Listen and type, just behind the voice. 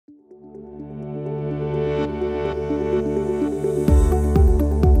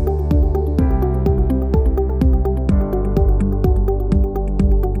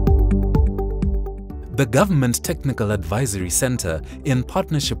The Government Technical Advisory Centre, in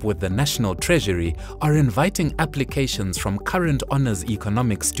partnership with the National Treasury, are inviting applications from current honours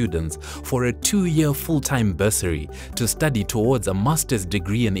economics students for a 2-year full-time bursary to study towards a master's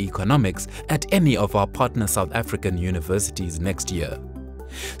degree in economics at any of our partner South African universities next year.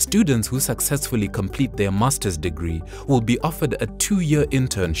 Students who successfully complete their master's degree will be offered a 2-year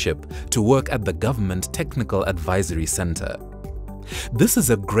internship to work at the Government Technical Advisory Centre. This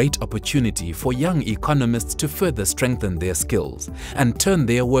is a great opportunity for young economists to further strengthen their skills and turn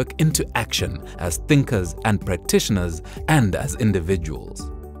their work into action as thinkers and practitioners and as individuals.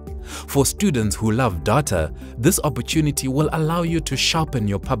 For students who love data, this opportunity will allow you to sharpen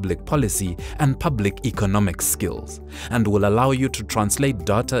your public policy and public economics skills, and will allow you to translate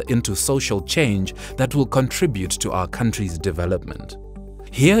data into social change that will contribute to our country's development.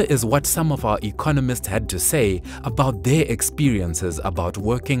 Here is what some of our economists had to say about their experiences about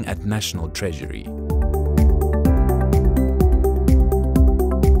working at National Treasury.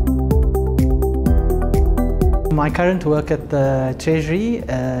 My current work at the Treasury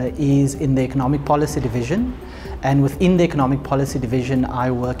is in the Economic Policy Division, and within the Economic Policy Division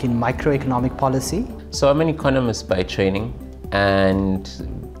I work in microeconomic policy. So I'm an economist by training, and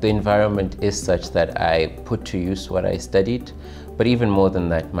the environment is such that I put to use what I studied, but even more than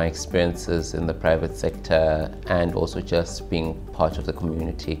that, my experiences in the private sector and also just being part of the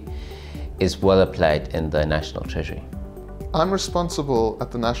community is well applied in the National Treasury. I'm responsible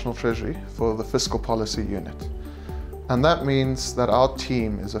at the National Treasury for the Fiscal Policy Unit. And that means that our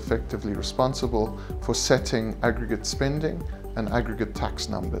team is effectively responsible for setting aggregate spending and aggregate tax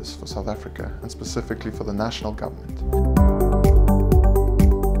numbers for South Africa, and specifically for the national government.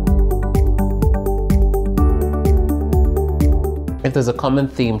 If there's a common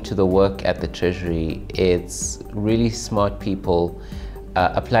theme to the work at the Treasury, it's really smart people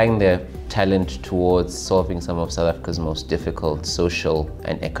applying their talent towards solving some of South Africa's most difficult social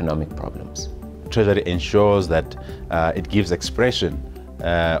and economic problems. Treasury ensures that it gives expression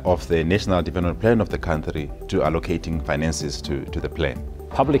of the national development plan of the country to allocating finances to the plan.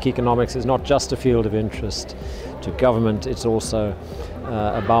 Public economics is not just a field of interest to government, it's also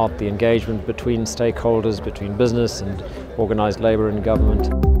about the engagement between stakeholders, between business and organised labour and government.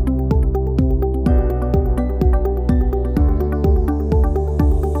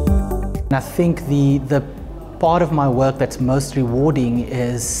 And I think the part of my work that's most rewarding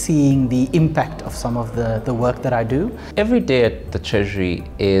is seeing the impact of some of the work that I do. Every day at the Treasury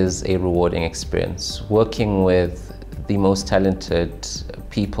is a rewarding experience. Working with the most talented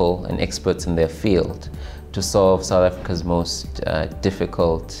people and experts in their field to solve South Africa's most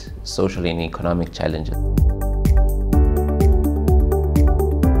difficult social and economic challenges.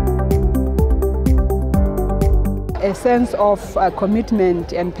 A sense of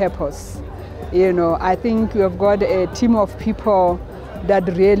commitment and purpose. You know, I think we have got a team of people that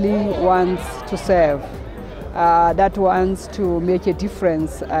really wants to serve, that wants to make a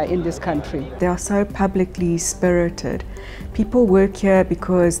difference in this country. They are so publicly spirited. People work here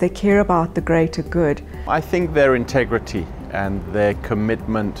because they care about the greater good. I think their integrity and their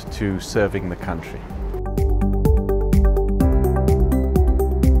commitment to serving the country.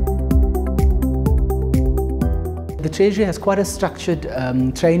 The Treasury has quite a structured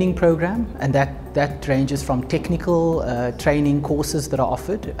training program, and that ranges from technical training courses that are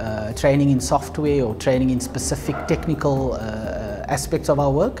offered, training in software or training in specific technical aspects of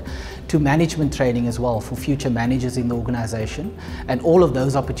our work, to management training as well for future managers in the organisation. And all of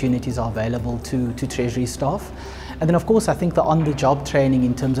those opportunities are available to Treasury staff. And then of course I think the on-the-job training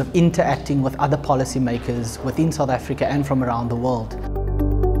in terms of interacting with other policymakers within South Africa and from around the world.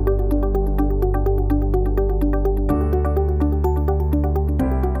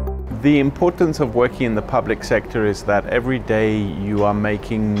 The importance of working in the public sector is that every day you are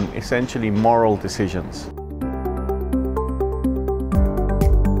making essentially moral decisions.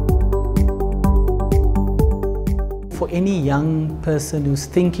 For any young person who's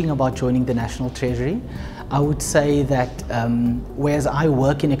thinking about joining the National Treasury, I would say that whereas I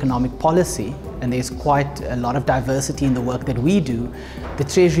work in economic policy, and there's quite a lot of diversity in the work that we do, the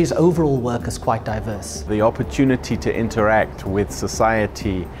Treasury's overall work is quite diverse. The opportunity to interact with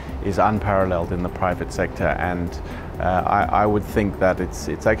society is unparalleled in the private sector, and I would think that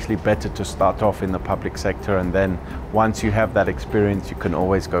it's actually better to start off in the public sector, and then once you have that experience you can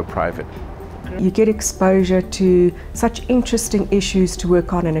always go private. You get exposure to such interesting issues to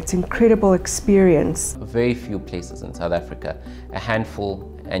work on, and it's an incredible experience. Very few places in South Africa, a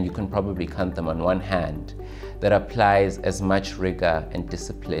handful, and you can probably count them on one hand, that applies as much rigor and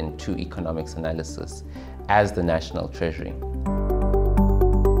discipline to economics analysis as the National Treasury.